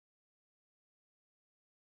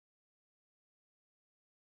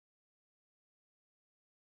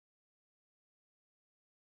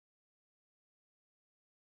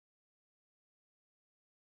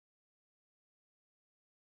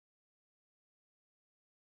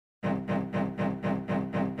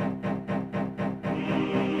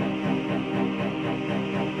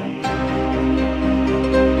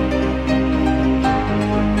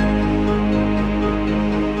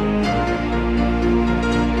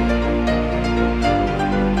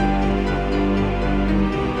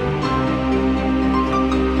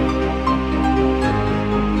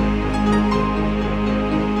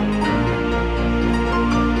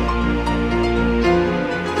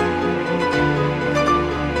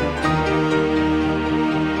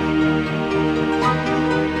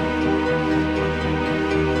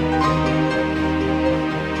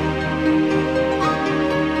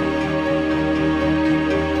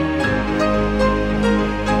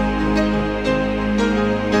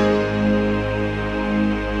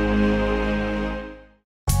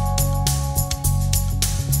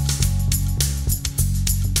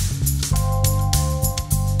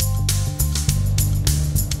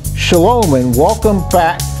Shalom and welcome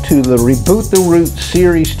back to the Reboot the Root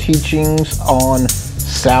series teachings on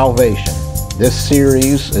salvation. This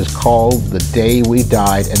series is called The Day We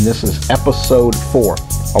Died, and this is episode 4.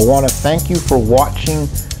 I want to thank you for watching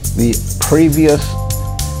the previous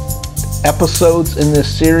episodes in this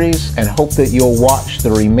series and hope that you'll watch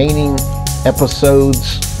the remaining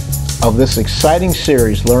episodes of this exciting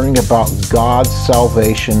series learning about God's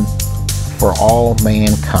salvation for all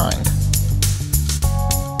mankind.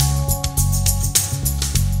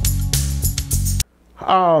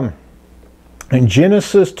 In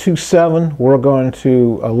Genesis 2:7, we're going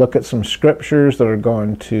to look at some scriptures that are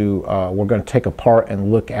going to, we're going to take apart and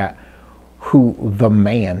look at who the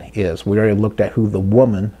man is. We already looked at who the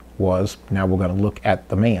woman was. Now we're going to look at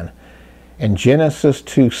the man. In Genesis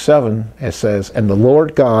 2:7, it says, "And the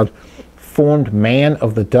Lord God formed man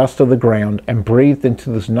of the dust of the ground and breathed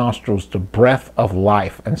into his nostrils the breath of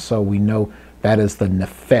life." And so we know that is the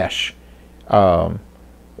nephesh.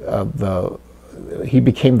 He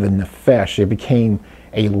became the nephesh. He became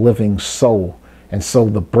a living soul. And so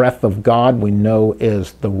the breath of God we know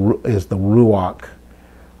is the ruach,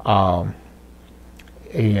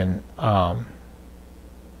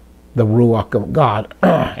 the ruach of God.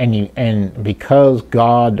 and because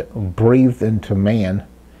God breathed into man,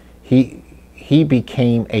 he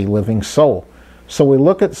became a living soul. So we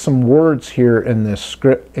look at some words here in this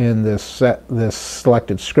script, in this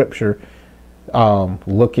selected scripture,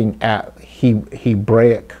 looking at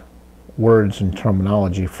Hebraic words and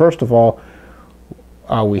terminology. First of all,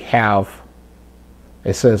 we have,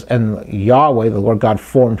 it says, "And Yahweh, the Lord God,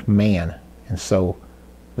 formed man." And so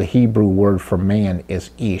the Hebrew word for man is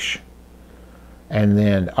ish. And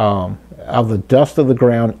then of the dust of the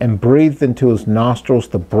ground, and breathed into his nostrils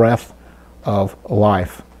the breath of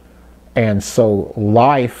life. And so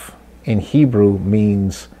life in Hebrew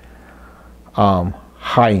means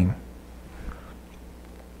Chaim.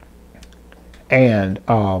 And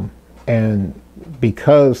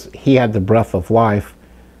because he had the breath of life,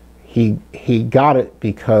 he got it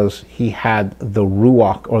because he had the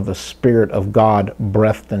ruach, or the Spirit of God,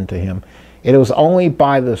 breathed into him. It was only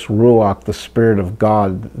by this ruach, the Spirit of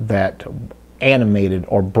God, that animated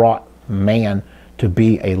or brought man to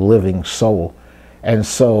be a living soul. And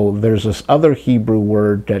so there's this other Hebrew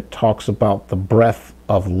word that talks about the breath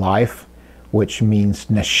of life, which means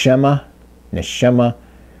neshama,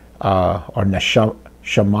 or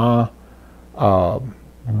neshama,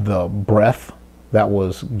 the breath that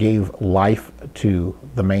gave life to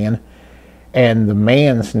the man. And the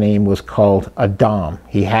man's name was called Adam.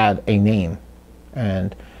 He had a name.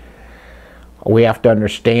 And we have to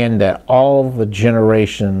understand that all the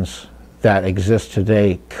generations that exist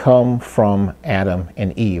today come from Adam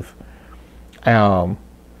and Eve.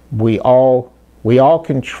 We all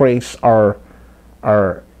can trace our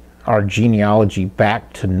genealogy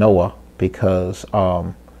back to Noah, because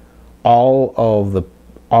all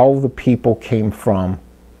the people came from,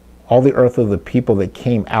 all the earth of the people that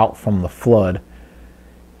came out from the flood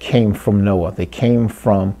came from Noah. They came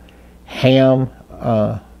from Ham,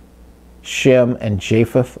 Shem, and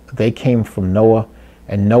Japheth. They came from Noah,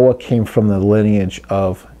 and Noah came from the lineage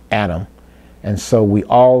of Adam. And so we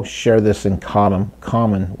all share this in common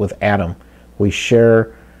with Adam. We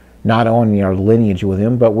share not only our lineage with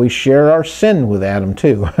him, but we share our sin with Adam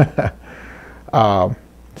too.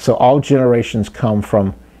 So all generations come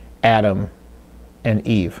from Adam and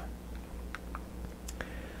Eve.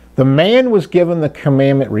 The man was given the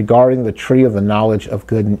commandment regarding the tree of the knowledge of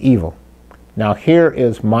good and evil. Now here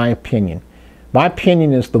is my opinion. My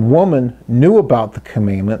opinion is the woman knew about the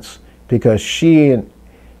commandments because she and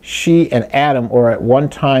Adam were at one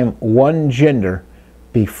time one gender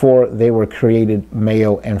before they were created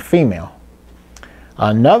male and female.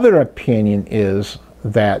 Another opinion is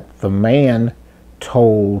that the man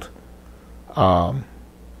told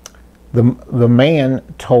the man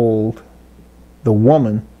told the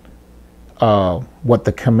woman what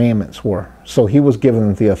the commandments were. So he was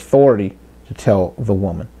given the authority to tell the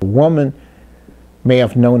woman. The woman may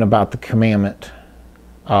have known about the commandment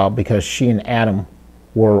because she and Adam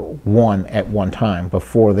were one at one time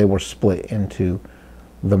before they were split into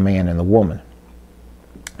the man and the woman.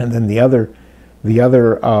 And then the other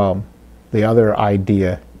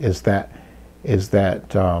idea is that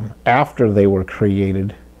after they were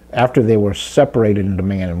created, after they were separated into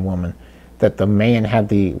man and woman, that the man had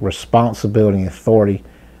the responsibility and authority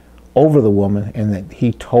over the woman, and that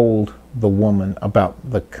he told the woman about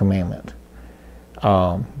the commandment.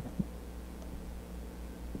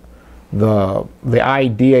 The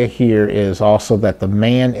idea here is also that the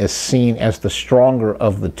man is seen as the stronger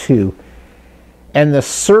of the two, and the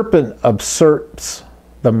serpent usurps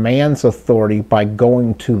the man's authority by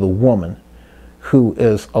going to the woman who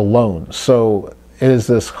is alone. So it is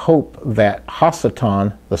this hope that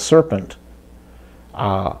Hasatan, the serpent,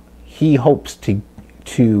 he hopes to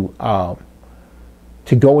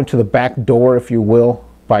go into the back door, if you will,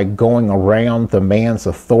 by going around the man's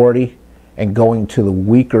authority and going to the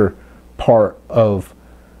weaker part of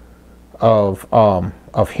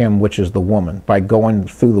him, which is the woman. By going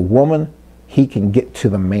through the woman, he can get to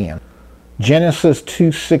the man. Genesis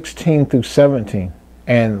 2:16 through 17.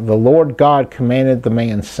 And the Lord God commanded the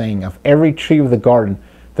man, saying, of every tree of the garden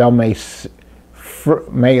thou mayest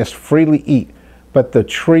freely eat, but the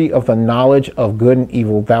tree of the knowledge of good and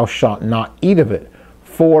evil thou shalt not eat of it.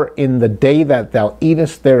 For in the day that thou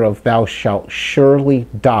eatest thereof thou shalt surely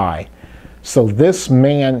die. So this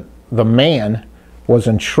man, the man, was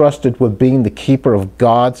entrusted with being the keeper of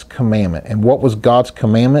God's commandment. And what was God's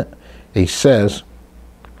commandment? He says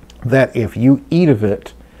that if you eat of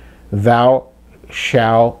it, thou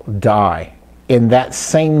shall die. In that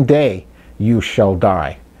same day you shall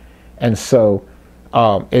die. And so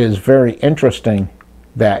it is very interesting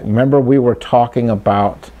that, remember we were talking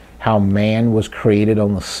about how man was created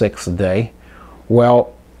on the sixth day?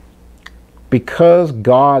 Well, because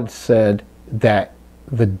God said that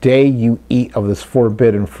the day you eat of this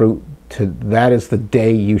forbidden fruit, that is the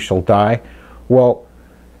day you shall die. Well,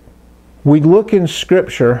 we look in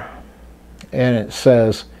Scripture and it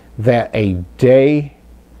says that a day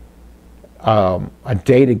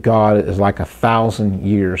to God is like 1,000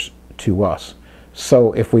 years to us.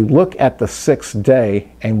 So if we look at the sixth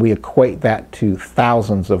day and we equate that to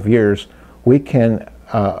thousands of years, we can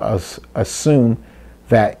assume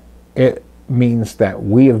that it means that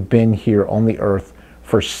we have been here on the earth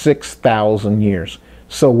for 6,000 years.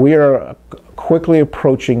 So we are quickly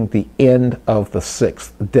approaching the end of the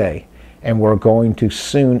sixth day, and we're going to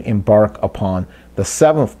soon embark upon the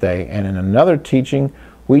seventh day. And in another teaching,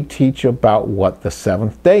 we teach about what the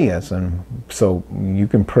seventh day is. And so you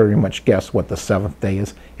can pretty much guess what the seventh day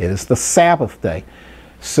is. It is the Sabbath day.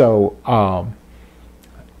 So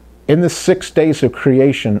in the 6 days of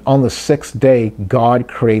creation, on the sixth day, God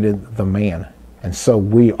created the man. And so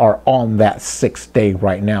we are on that sixth day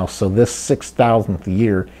right now. So this 6,000th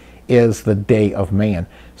year is the day of man.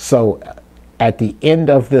 So at the end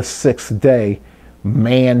of this sixth day,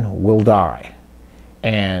 man will die.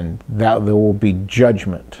 And that there will be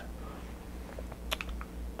judgment.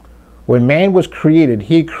 When man was created,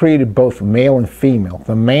 he created both male and female.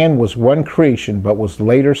 The man was one creation, but was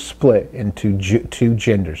later split into two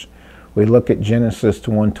genders. We look at Genesis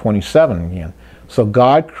 1:27 again. So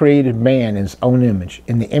God created man in his own image.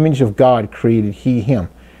 In the image of God created he him.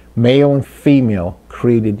 Male and female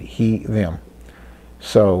created he them.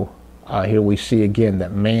 So here we see again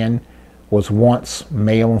that man was once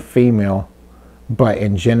male and female. But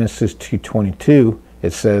in Genesis 2:22,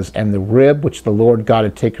 it says, and the rib which the Lord God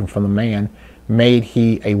had taken from the man, made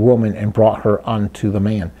he a woman and brought her unto the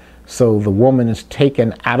man. So the woman is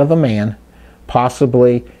taken out of the man,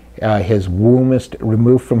 possibly his womb is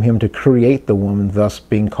removed from him to create the woman, thus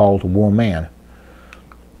being called woman.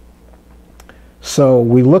 So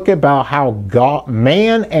we look about how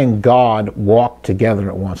man and God walked together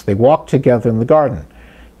at once. They walked together in the garden.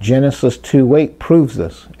 Genesis 2:8 proves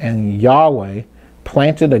this. And Yahweh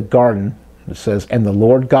planted a garden, it says, and the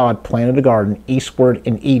Lord God planted a garden eastward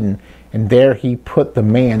in Eden, and there he put the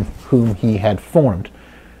man whom he had formed.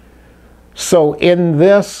 So in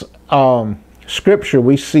this scripture,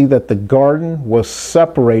 we see that the garden was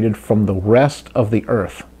separated from the rest of the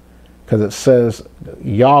earth, because it says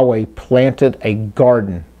Yahweh planted a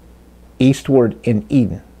garden eastward in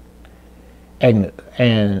Eden.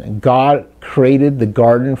 And God created the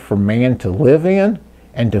garden for man to live in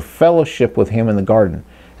and to fellowship with him in the garden.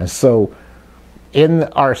 And so in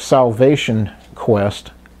our salvation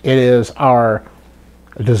quest, it is our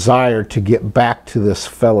desire to get back to this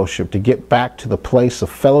fellowship, to get back to the place of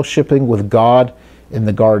fellowshipping with God in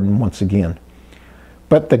the garden once again.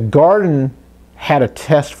 But the garden had a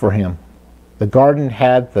test for him. The garden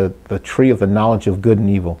had the tree of the knowledge of good and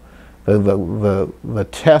evil. The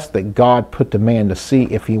test that God put to man to see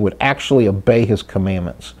if he would actually obey his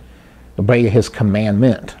commandments. Obey his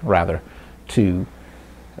commandment, rather, to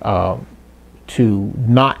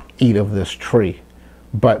not eat of this tree.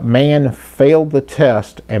 But man failed the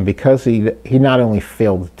test, and because he not only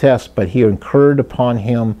failed the test, but he incurred upon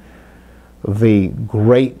him the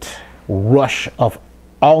great rush of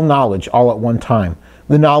all knowledge all at one time.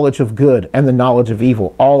 The knowledge of good and the knowledge of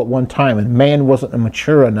evil all at one time. And man wasn't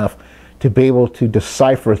mature enough to be able to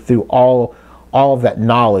decipher through all of that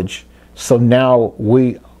knowledge. So now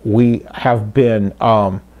we have been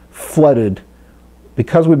flooded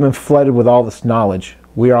because we've been flooded with all this knowledge,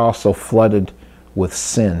 we are also flooded with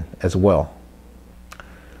sin as well.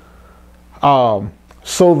 So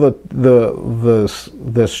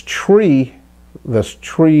this tree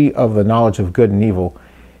of the knowledge of good and evil,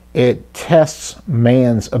 it tests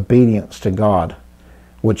man's obedience to God,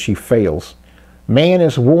 which he fails. Man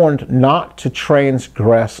is warned not to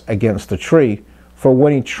transgress against the tree, for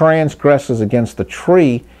when he transgresses against the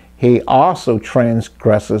tree, he also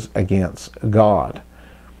transgresses against God.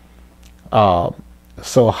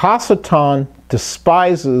 So Hasatan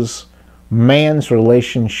despises man's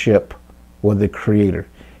relationship with the Creator.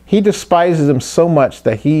 He despises him so much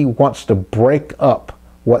that he wants to break up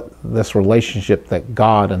what this relationship that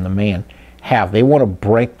God and the man have. They want to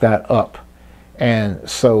break that up. And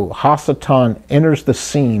so Hasatan enters the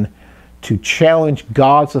scene to challenge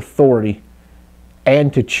God's authority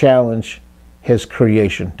and to challenge his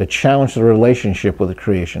creation, to challenge the relationship with the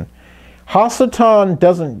creation. Hasatan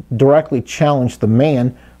doesn't directly challenge the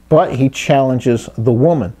man, but he challenges the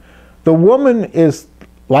woman. The woman is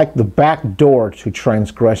like the back door to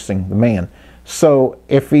transgressing the man. So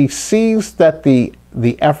if he sees that the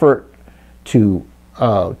effort to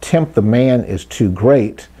tempt the man is too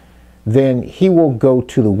great, then he will go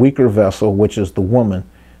to the weaker vessel, which is the woman.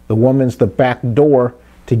 The woman's the back door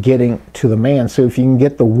to getting to the man. So if you can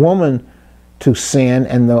get the woman to sin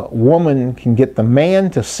and the woman can get the man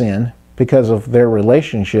to sin because of their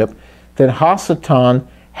relationship, then Hasatan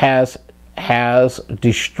has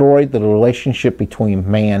destroyed the relationship between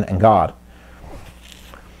man and God.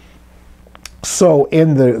 So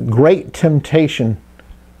in the great temptation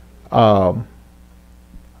about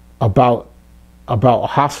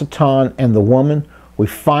Hasatan and the woman, we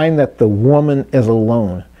find that the woman is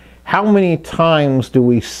alone. How many times do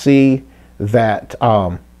we see that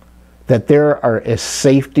that there is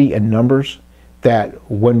safety in numbers? That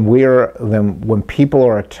when people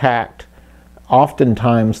are attacked,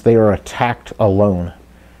 oftentimes they are attacked alone.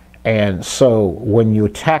 And so when you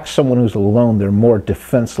attack someone who's alone, they're more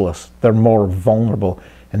defenseless, they're more vulnerable.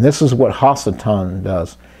 And this is what Hasatan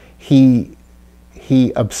does. He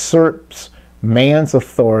usurps man's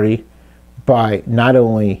authority by not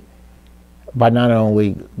only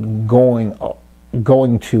going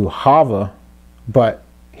to Hava, but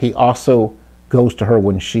he also goes to her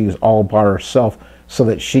when she's all by herself so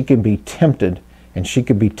that she can be tempted and she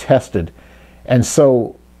can be tested. And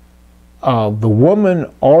so the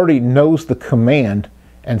woman already knows the command,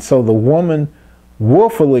 and so the woman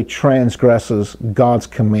willfully transgresses God's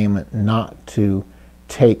commandment not to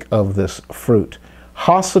take of this fruit.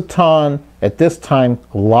 Hasatan at this time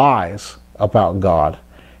lies about God.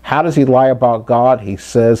 How does he lie about God? He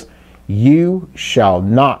says, "You shall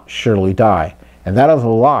not surely die." And that is a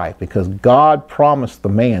lie, because God promised the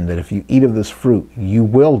man that if you eat of this fruit, you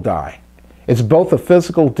will die. It's both a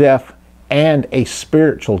physical death and a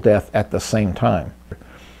spiritual death at the same time.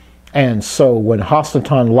 And so when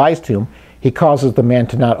Hasatan lies to him, he causes the man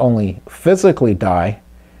to not only physically die,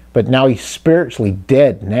 but now he's spiritually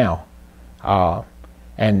dead now.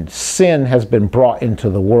 And sin has been brought into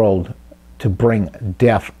the world to bring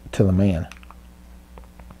death to the man.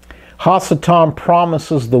 Hasatan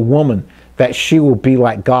promises the woman that she will be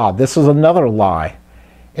like God. This is another lie,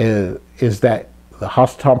 is that the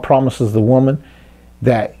Hasatan promises the woman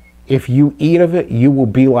that if you eat of it, you will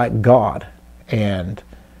be like God. And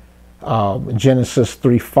Genesis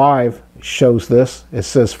 3:5 shows this. It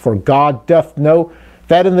says, "For God doth know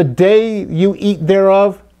that in the day you eat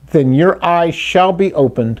thereof, then your eyes shall be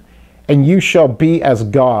opened, and you shall be as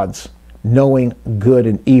gods, knowing good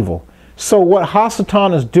and evil." So what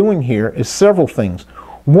Hasatan is doing here is several things.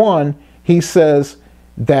 One, he says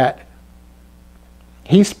that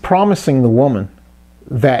he's promising the woman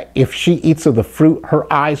that if she eats of the fruit, her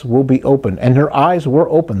eyes will be open. And her eyes were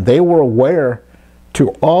open. They were aware to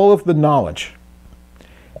all of the knowledge.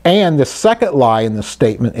 And the second lie in this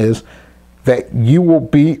statement is that you will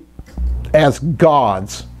be as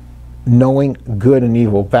gods, knowing good and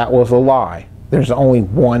evil. That was a lie. There's only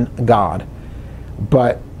one God.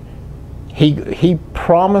 But he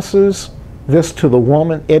promises this to the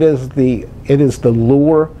woman. It is the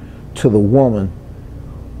lure to the woman.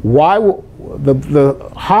 Why the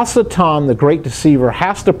Hasatan, the great deceiver,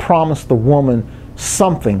 has to promise the woman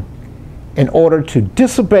something in order to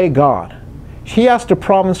disobey God. He has to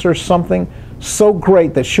promise her something so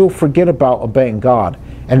great that she'll forget about obeying God.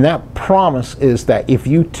 And that promise is that if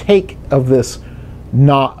you take of this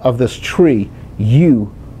tree,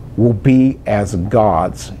 you will be as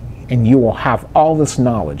gods, and you will have all this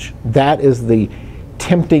knowledge. That is the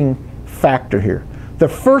tempting factor here. The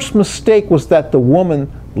first mistake was that the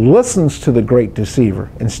woman listens to the great deceiver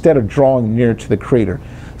instead of drawing near to the Creator.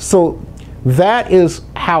 So that is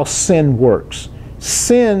how sin works.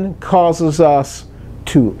 Sin causes us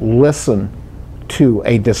to listen to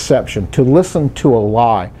a deception, to listen to a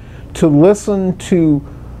lie, to listen to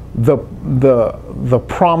the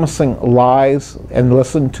promising lies and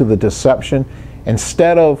listen to the deception.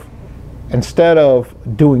 Instead of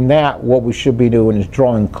doing that, what we should be doing is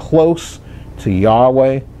drawing close to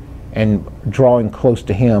Yahweh and drawing close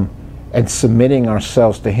to Him and submitting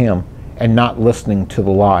ourselves to Him and not listening to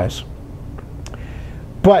the lies.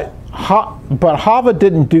 But Hava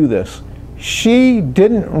didn't do this. She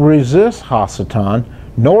didn't resist Hasatan,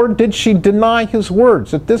 nor did she deny his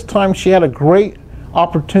words. At this time, she had a great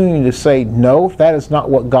opportunity to say, no, that is not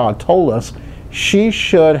what God told us. She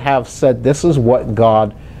should have said, this is what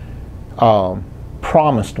God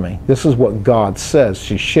promised me. This is what God says.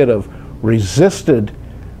 She should have resisted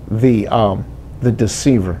the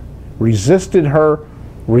deceiver, resisted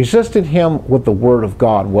him with the word of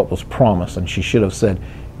God, what was promised. And she should have said,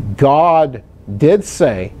 God did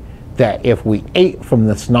say that if we ate from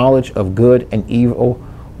this knowledge of good and evil,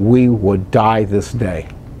 we would die this day.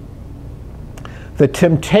 The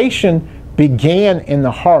temptation began in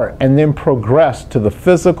the heart and then progressed to the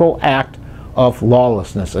physical act of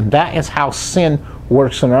lawlessness. And that is how sin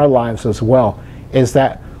works in our lives as well, is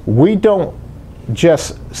that we don't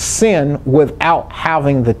just sin without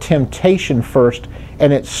having the temptation first,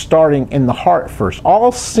 and it's starting in the heart first.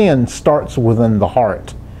 All sin starts within the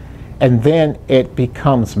heart, and then it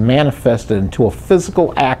becomes manifested into a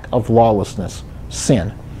physical act of lawlessness,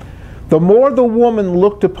 sin. The more the woman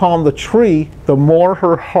looked upon the tree, the more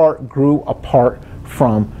her heart grew apart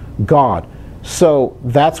from God. So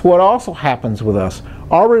that's what also happens with us.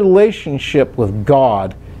 Our relationship with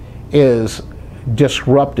God is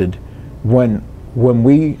disrupted when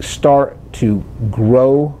we start to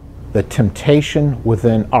grow the temptation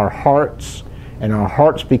within our hearts, and our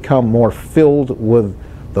hearts become more filled with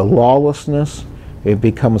the lawlessness. It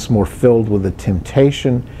becomes more filled with the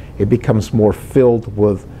temptation. It becomes more filled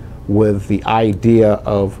with the idea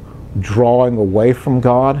of drawing away from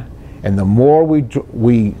God. And the more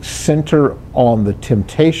we center on the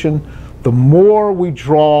temptation, the more we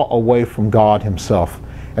draw away from God Himself.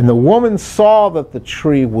 And the woman saw that the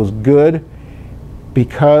tree was good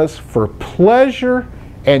because for pleasure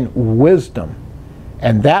and wisdom.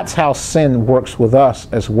 And that's how sin works with us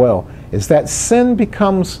as well, is that sin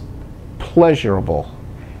becomes pleasurable.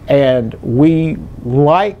 And we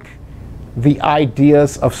like the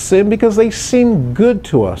ideas of sin because they seem good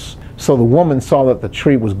to us. So the woman saw that the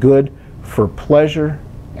tree was good for pleasure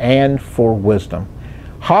and for wisdom.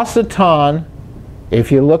 Hasatan,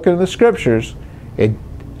 if you look in the scriptures,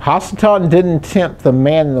 Hasatan didn't tempt the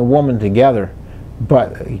man and the woman together,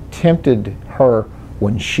 but he tempted her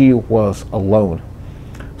when she was alone.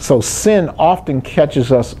 So sin often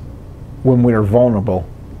catches us when we are vulnerable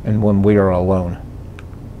and when we are alone.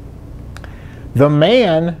 The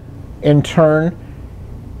man, in turn,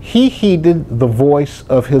 he heeded the voice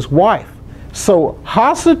of his wife. So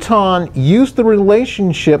Hasatan used the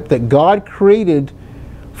relationship that God created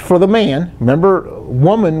for the man. Remember,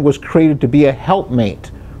 woman was created to be a helpmate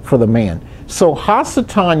for the man. So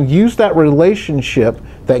Hasatan used that relationship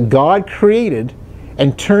that God created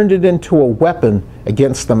and turned it into a weapon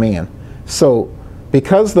against the man. So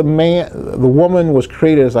because the woman was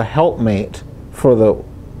created as a helpmate for the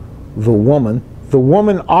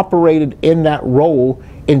woman operated in that role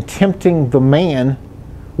in tempting the man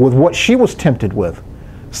with what she was tempted with.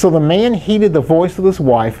 So the man heeded the voice of his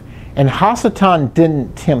wife, and Hasatan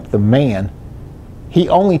didn't tempt the man. He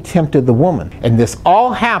only tempted the woman. And this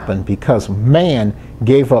all happened because man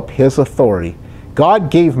gave up his authority. God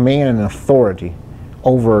gave man an authority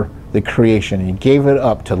over the creation. He gave it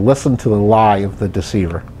up to listen to the lie of the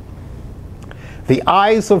deceiver. The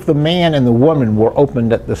eyes of the man and the woman were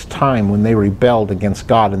opened at this time when they rebelled against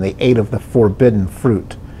God and they ate of the forbidden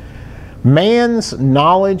fruit. Man's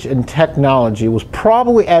knowledge and technology was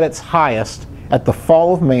probably at its highest at the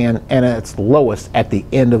fall of man and at its lowest at the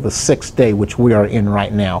end of the sixth day, which we are in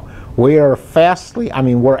right now. We are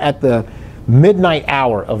we're at the midnight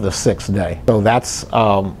hour of the sixth day. So that's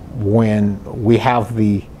when we have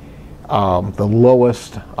the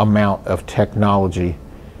lowest amount of technology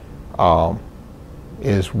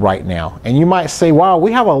is right now. And you might say, wow,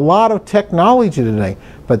 we have a lot of technology today,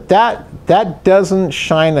 but that doesn't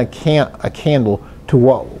shine a candle to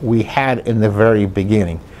what we had in the very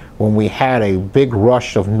beginning, when we had a big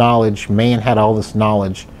rush of knowledge. Man had all this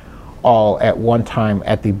knowledge all at one time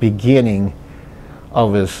at the beginning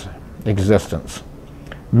of his existence.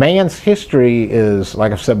 Man's history is,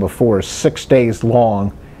 like I've said before, is 6 days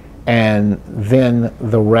long, and then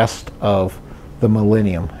the rest of the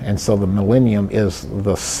millennium. And so the millennium is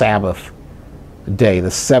the Sabbath day,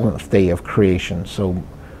 the seventh day of creation. So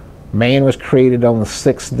man was created on the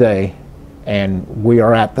sixth day, and we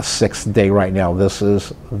are at the sixth day right now. This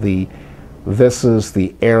is the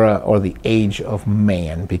era or the age of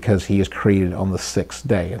man, because he is created on the sixth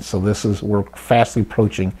day. And so we're fast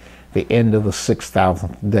approaching the end of the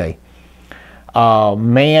 6,000th day.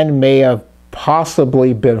 Man may have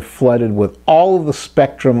possibly been flooded with all of the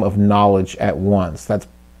spectrum of knowledge at once. That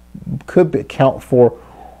could account for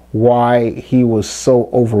why he was so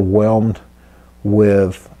overwhelmed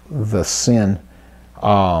with the sin,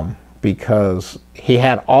 because he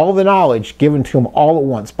had all the knowledge given to him all at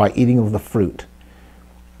once by eating of the fruit.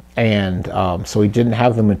 And so he didn't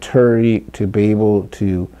have the maturity to be able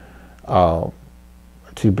to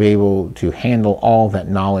handle all that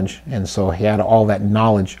knowledge. And so he had all that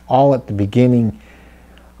knowledge all at the beginning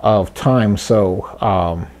of time.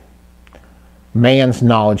 So man's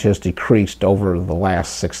knowledge has decreased over the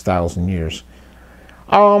last 6,000 years.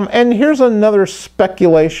 And here's another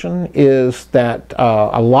speculation, is that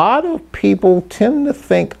a lot of people tend to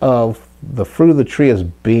think of the fruit of the tree as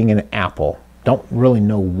being an apple. Don't really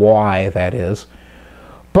know why that is.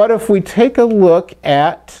 But if we take a look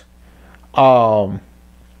at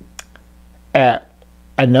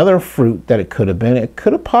another fruit that it could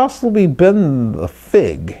have possibly been the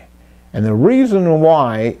fig. And the reason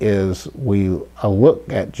why is we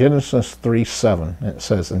look at Genesis 3:7. It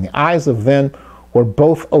says, "And the eyes of them were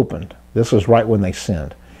both opened." This was right when they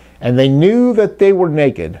sinned. "And they knew that they were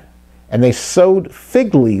naked, and they sewed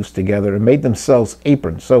fig leaves together and made themselves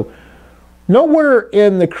aprons." So nowhere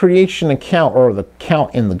in the creation account, or the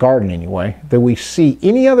account in the garden anyway, that we see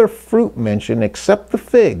any other fruit mentioned except the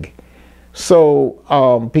fig. So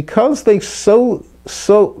because they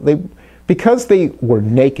were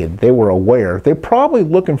naked, they were aware, they're probably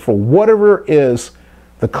looking for whatever is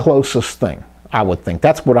the closest thing, I would think.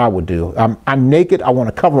 That's what I would do. I'm naked, I want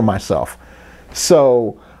to cover myself.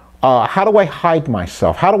 So how do I hide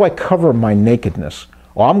myself? How do I cover my nakedness?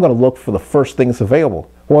 Well, I'm going to look for the first things available.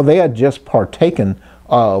 Well, they had just partaken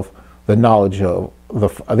of the knowledge of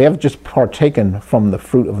they have just partaken from the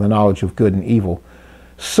fruit of the knowledge of good and evil.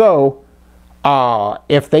 So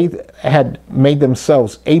if they had made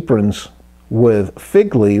themselves aprons with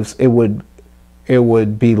fig leaves, it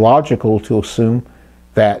would be logical to assume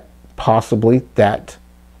that possibly that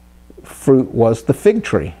fruit was the fig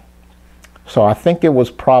tree. So I think it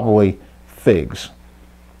was probably figs.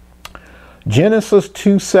 Genesis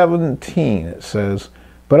 2:17, it says,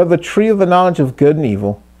 "But of the tree of the knowledge of good and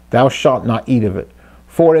evil, thou shalt not eat of it.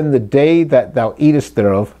 For in the day that thou eatest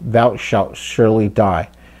thereof, thou shalt surely die."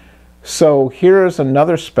 So here's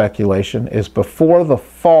another speculation, is before the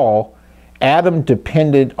fall, Adam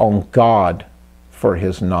depended on God for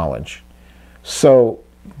his knowledge. So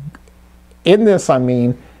in this, I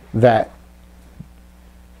mean that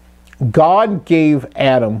God gave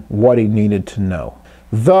Adam what he needed to know,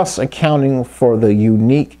 thus accounting for the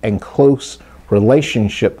unique and close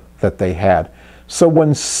relationship that they had. So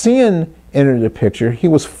when sin entered the picture,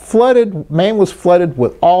 man was flooded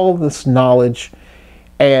with all this knowledge,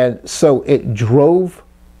 and so it drove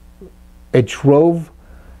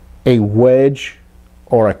a wedge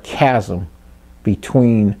or a chasm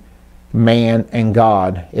between man and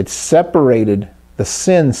God. The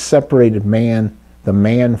sin separated the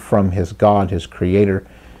man from his God, his creator,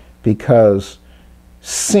 because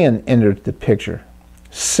sin entered the picture.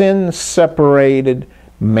 Sin separated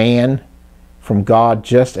man from God,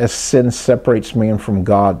 just as sin separates man from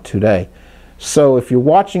God today. So if you're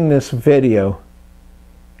watching this video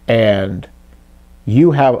and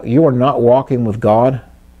you are not walking with God,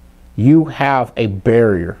 you have a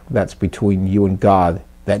barrier that's between you and God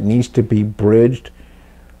that needs to be bridged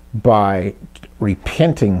by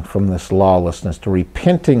repenting from this lawlessness, to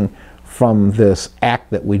repenting from this act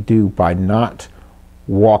that we do by not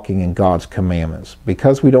walking in God's commandments.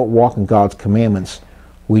 Because we don't walk in God's commandments,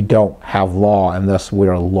 we don't have law, and thus we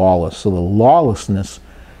are lawless. So the lawlessness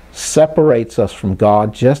separates us from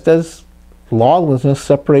God, just as lawlessness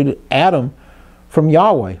separated Adam from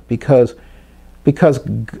Yahweh, because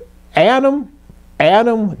Adam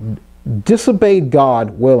disobeyed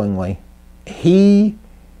God willingly. He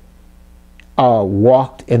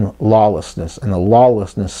walked in lawlessness, and the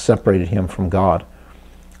lawlessness separated him from God.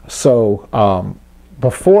 So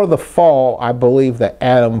before the fall, I believe that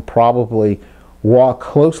Adam probably walked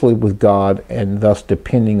closely with God, and thus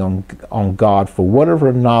depending on God for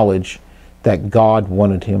whatever knowledge that God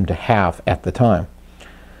wanted him to have at the time.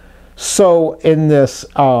 So in this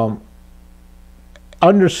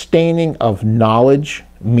understanding of knowledge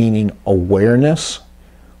meaning awareness.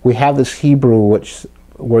 We have this Hebrew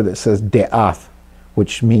word that says de'ath,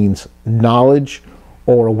 which means knowledge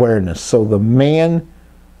or awareness. So the man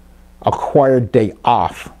acquired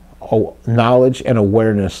de'ath, knowledge and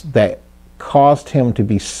awareness, that caused him to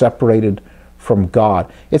be separated from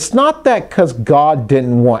God. It's not that because God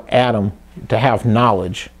didn't want Adam to have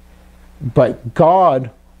knowledge, but God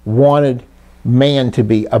wanted man to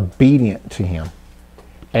be obedient to him.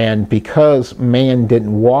 And because man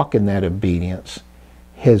didn't walk in that obedience,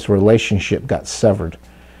 his relationship got severed.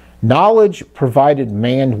 Knowledge provided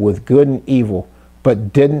man with good and evil, but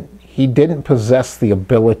he didn't possess the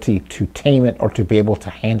ability to tame it or to be able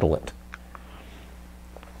to handle it.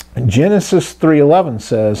 Genesis 3:11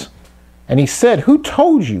 says, "And he said, Who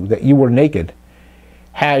told you that you were naked?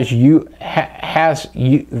 Has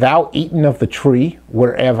thou eaten of the tree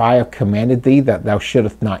whereof I have commanded thee that thou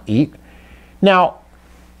shouldest not eat?" Now,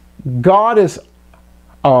 God is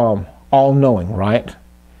all-knowing, right?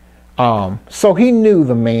 So he knew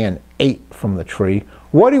the man ate from the tree.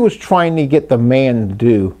 What he was trying to get the man to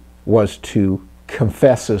do was to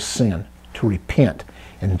confess his sin, to repent.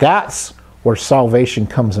 And that's where salvation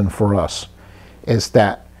comes in for us, is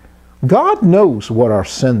that God knows what our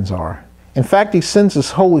sins are. In fact, he sends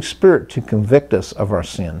his Holy Spirit to convict us of our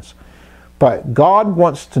sins. But God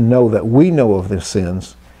wants to know that we know of the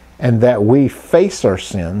sins, and that we face our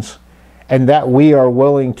sins, and that we are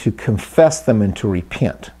willing to confess them and to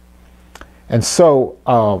repent. And so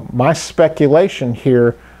my speculation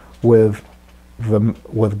here with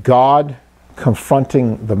God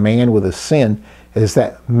confronting the man with his sin is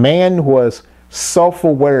that man was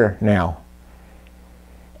self-aware now,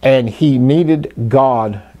 and he needed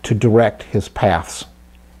God to direct his paths.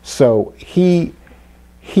 So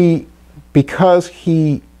because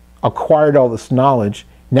he acquired all this knowledge,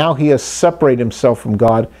 now he has separated himself from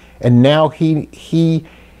God, and now he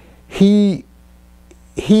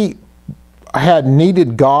had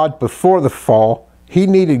needed God before the fall. He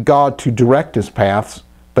needed God to direct his paths,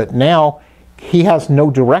 but now he has no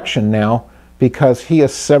direction now because he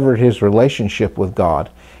has severed his relationship with God.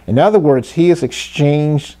 In other words, he has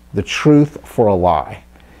exchanged the truth for a lie.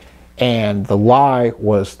 And the lie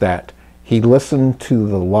was that he listened to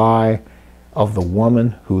the lie of the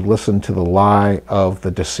woman who listened to the lie of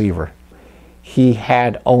the deceiver. He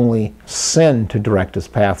had only sin to direct his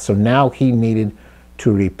path, so now he needed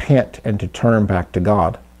to repent and to turn back to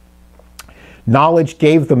God. Knowledge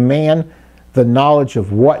gave the man the knowledge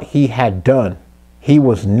of what he had done. He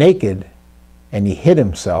was naked and he hid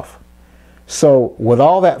himself. So with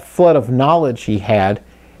all that flood of knowledge he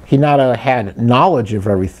not only had knowledge of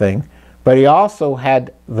everything, but he also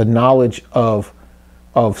had the knowledge of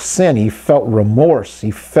sin. He felt remorse.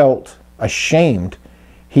 He felt ashamed.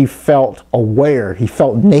 He felt aware. He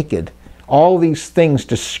felt naked. All these things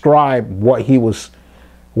describe what he was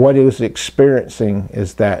experiencing,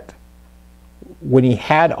 is that when he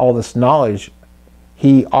had all this knowledge,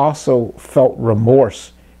 he also felt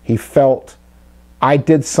remorse. He felt, I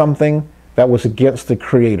did something that was against the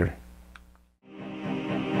Creator.